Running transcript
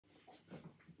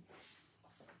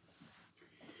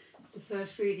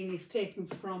first reading is taken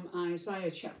from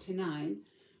Isaiah chapter 9,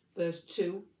 verse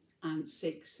 2 and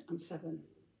 6 and 7.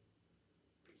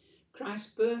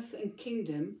 Christ's birth and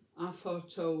kingdom are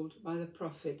foretold by the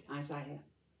prophet Isaiah.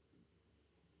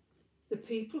 The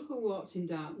people who walked in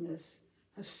darkness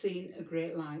have seen a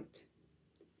great light.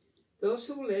 Those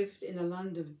who lived in a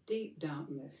land of deep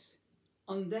darkness,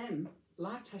 on them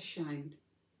light has shined.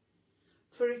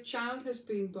 For a child has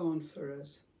been born for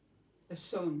us, a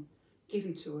son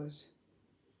given to us.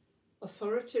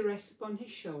 Authority rests upon his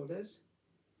shoulders,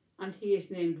 and he is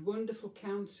named Wonderful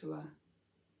Counselor,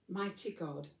 Mighty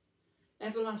God,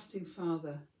 Everlasting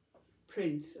Father,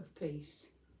 Prince of Peace.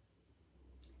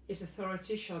 His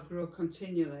authority shall grow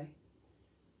continually,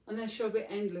 and there shall be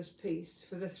endless peace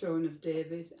for the throne of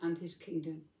David and his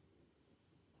kingdom.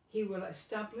 He will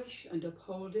establish and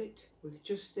uphold it with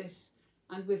justice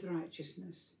and with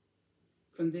righteousness,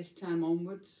 from this time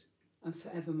onwards and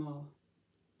forevermore.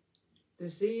 The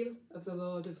zeal of the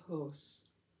Lord of hosts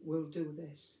will do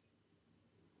this.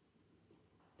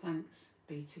 Thanks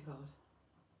be to God.